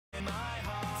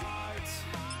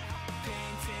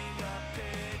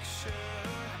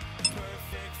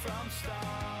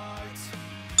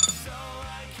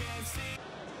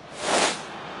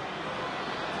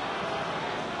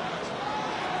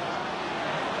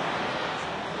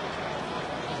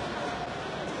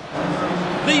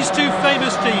These two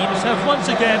famous teams have once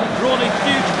again drawn a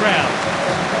huge crowd.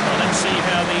 Well, let's see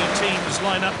how the teams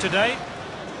line up today.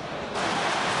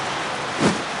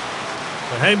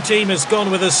 The home team has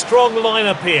gone with a strong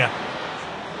lineup here.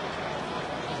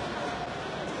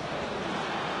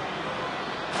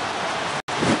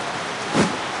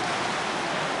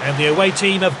 And the away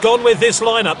team have gone with this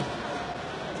lineup.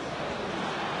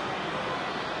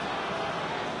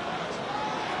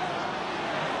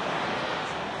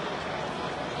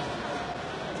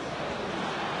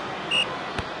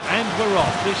 And we're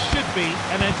off. This should be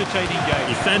an entertaining game.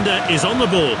 Defender is on the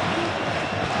ball.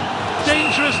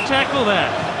 Dangerous tackle there.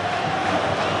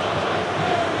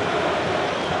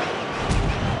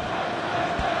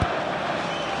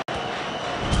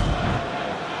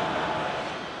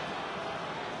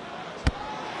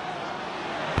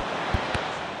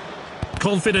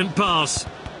 Confident pass.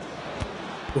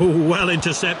 Oh, well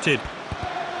intercepted.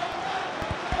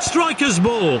 Striker's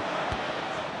ball.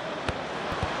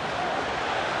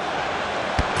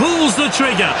 Pulls the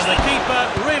trigger. The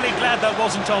keeper really glad that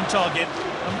wasn't on target.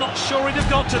 I'm not sure he'd have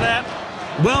got to that.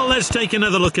 Well, let's take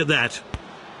another look at that.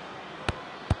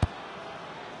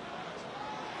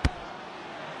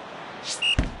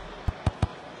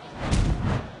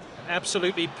 An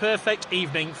absolutely perfect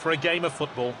evening for a game of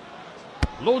football.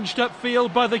 Launched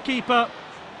upfield by the keeper.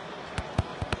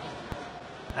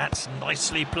 That's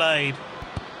nicely played.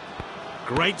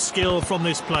 Great skill from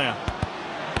this player.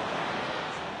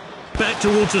 Back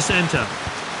towards the centre.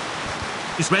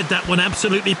 He's read that one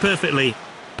absolutely perfectly.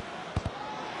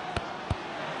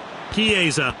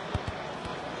 Chiesa.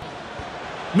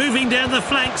 Moving down the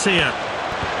flanks here.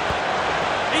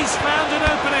 He's found an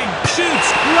opening. Shoots.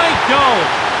 Great goal.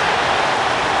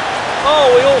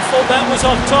 Oh, we all thought that was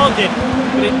off target,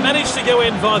 but it managed to go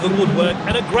in via the woodwork,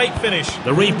 and a great finish.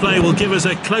 The replay will give us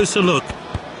a closer look.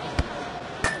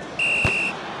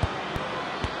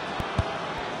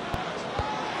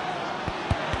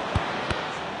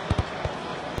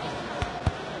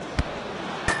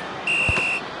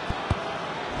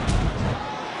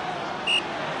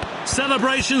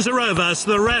 Celebrations are over,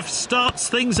 so the ref starts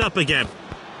things up again.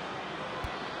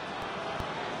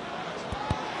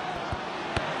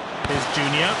 Here's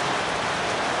Junior.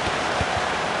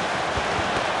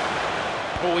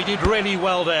 Oh, he did really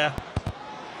well there.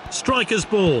 Striker's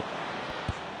ball.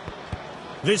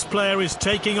 This player is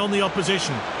taking on the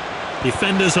opposition.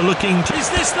 Defenders are looking to... Is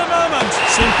this the moment?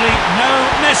 Simply no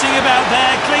messing about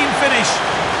there. Clean finish.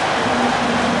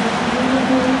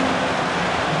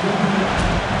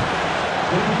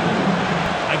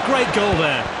 A great goal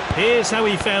there. Here's how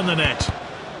he found the net.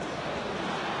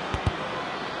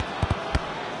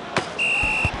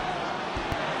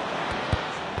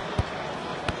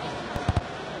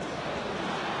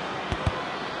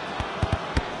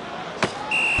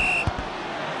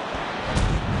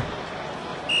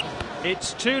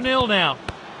 It's 2-0 now.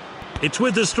 It's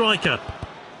with the striker.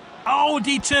 Oh,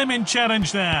 determined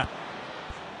challenge there.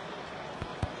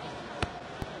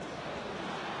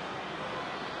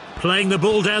 Playing the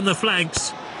ball down the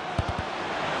flanks.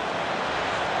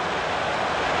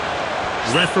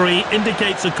 Referee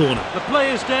indicates a corner. The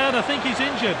player's down. I think he's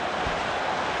injured.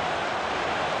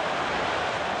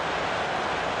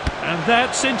 And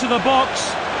that's into the box.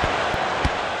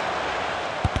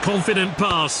 Confident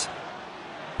pass.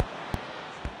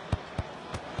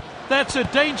 That's a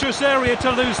dangerous area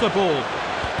to lose the ball.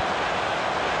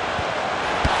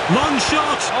 Long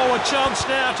shot. Oh, a chance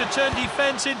now to turn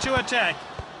defence into attack.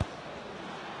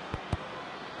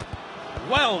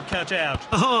 Well cut out.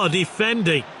 Ah,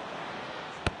 defending.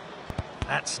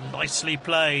 That's nicely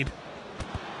played.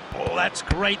 Oh, that's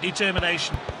great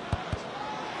determination.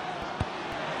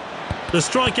 The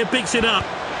striker picks it up.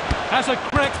 Has a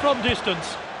crack from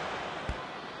distance.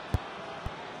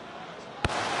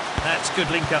 That's good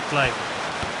link-up play.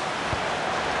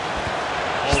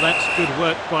 Oh, that's good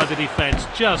work by the defence.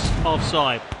 Just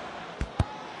offside.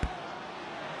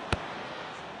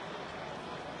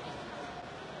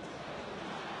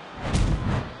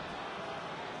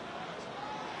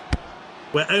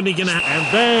 We're only going to...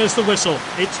 And there's the whistle.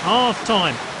 It's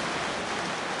half-time.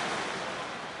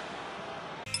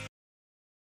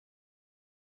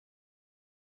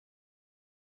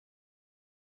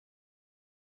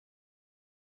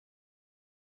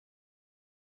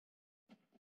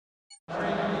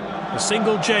 A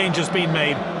single change has been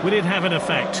made. Will it have an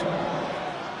effect?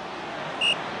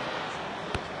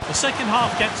 The second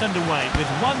half gets underway with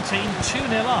one team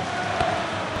 2-0 up.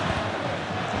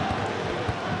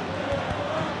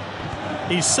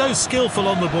 He's so skillful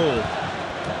on the ball.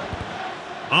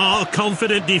 Ah,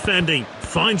 confident defending.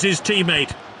 Finds his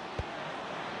teammate.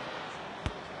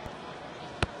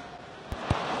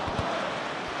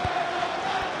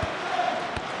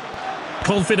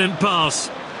 Confident pass.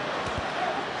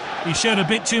 He showed a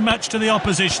bit too much to the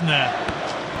opposition there.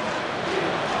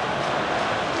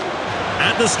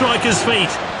 At the striker's feet.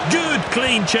 Good,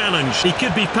 clean challenge. He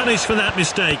could be punished for that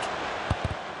mistake.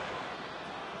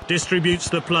 Distributes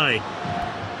the play.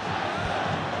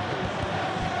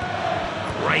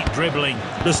 Great dribbling.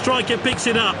 The striker picks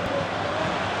it up.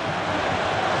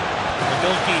 The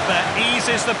goalkeeper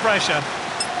eases the pressure.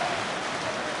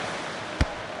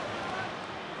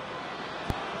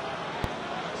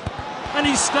 And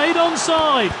he stayed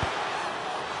onside.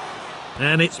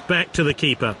 And it's back to the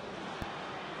keeper.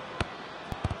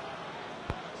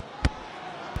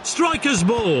 Striker's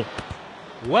ball.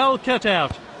 Well cut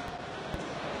out.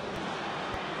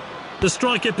 The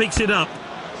striker picks it up.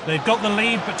 They've got the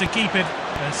lead, but to keep it,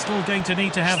 they're still going to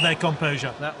need to have their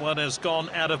composure. That one has gone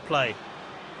out of play.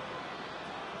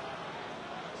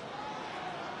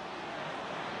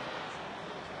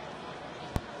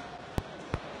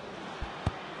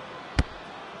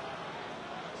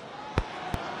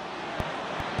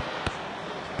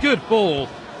 Good ball.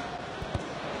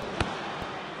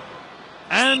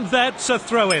 And that's a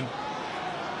throw-in.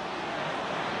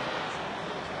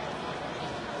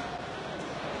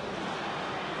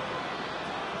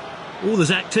 Oh,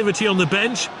 there's activity on the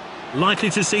bench.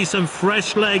 Likely to see some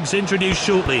fresh legs introduced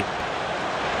shortly.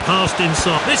 Passed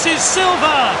inside. This is Silva,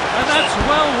 and that's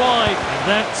well wide. And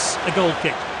that's a goal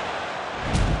kick.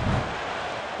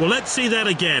 Well, let's see that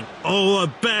again. Oh, a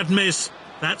bad miss.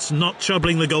 That's not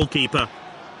troubling the goalkeeper.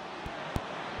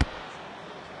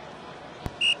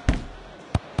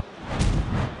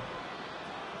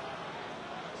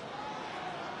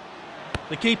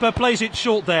 The keeper plays it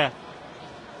short there.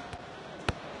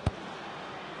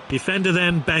 Defender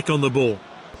then back on the ball.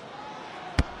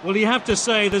 Well, you have to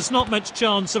say there's not much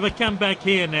chance of a comeback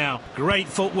here now. Great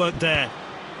footwork there.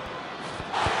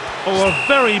 Oh, a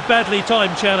very badly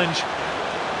timed challenge.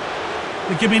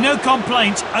 There can be no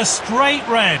complaints. A straight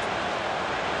red.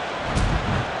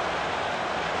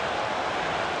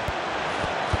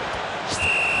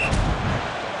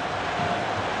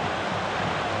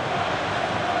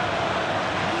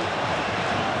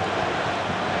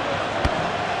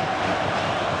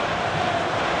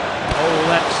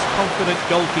 Confident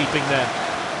goalkeeping there.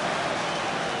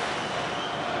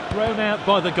 Thrown out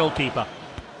by the goalkeeper.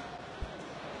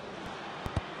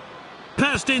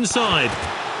 Passed inside.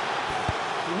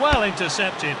 Well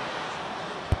intercepted.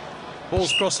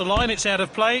 Ball's crossed the line, it's out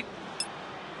of play.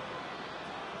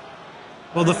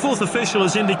 Well, the fourth official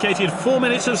has indicated 4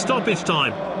 minutes of stoppage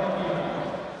time.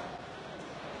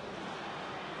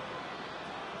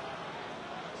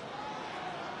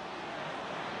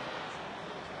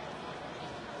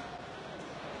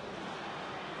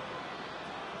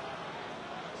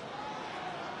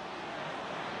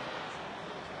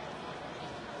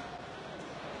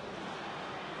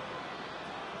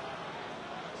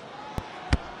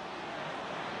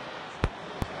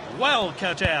 Well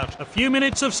cut out. A few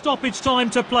minutes of stoppage time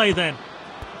to play then.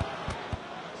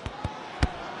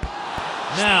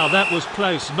 Now that was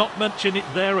close, not much in it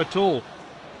there at all.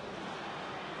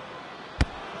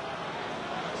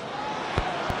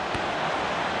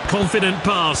 Confident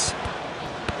pass.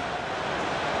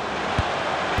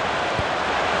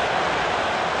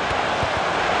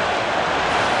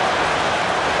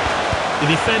 The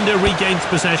defender regains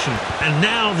possession, and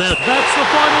now they're... That's the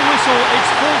final whistle,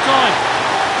 it's full time.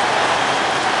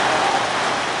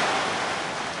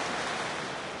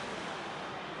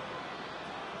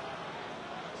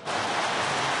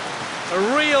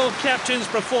 A real captain's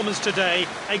performance today,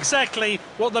 exactly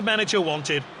what the manager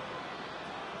wanted.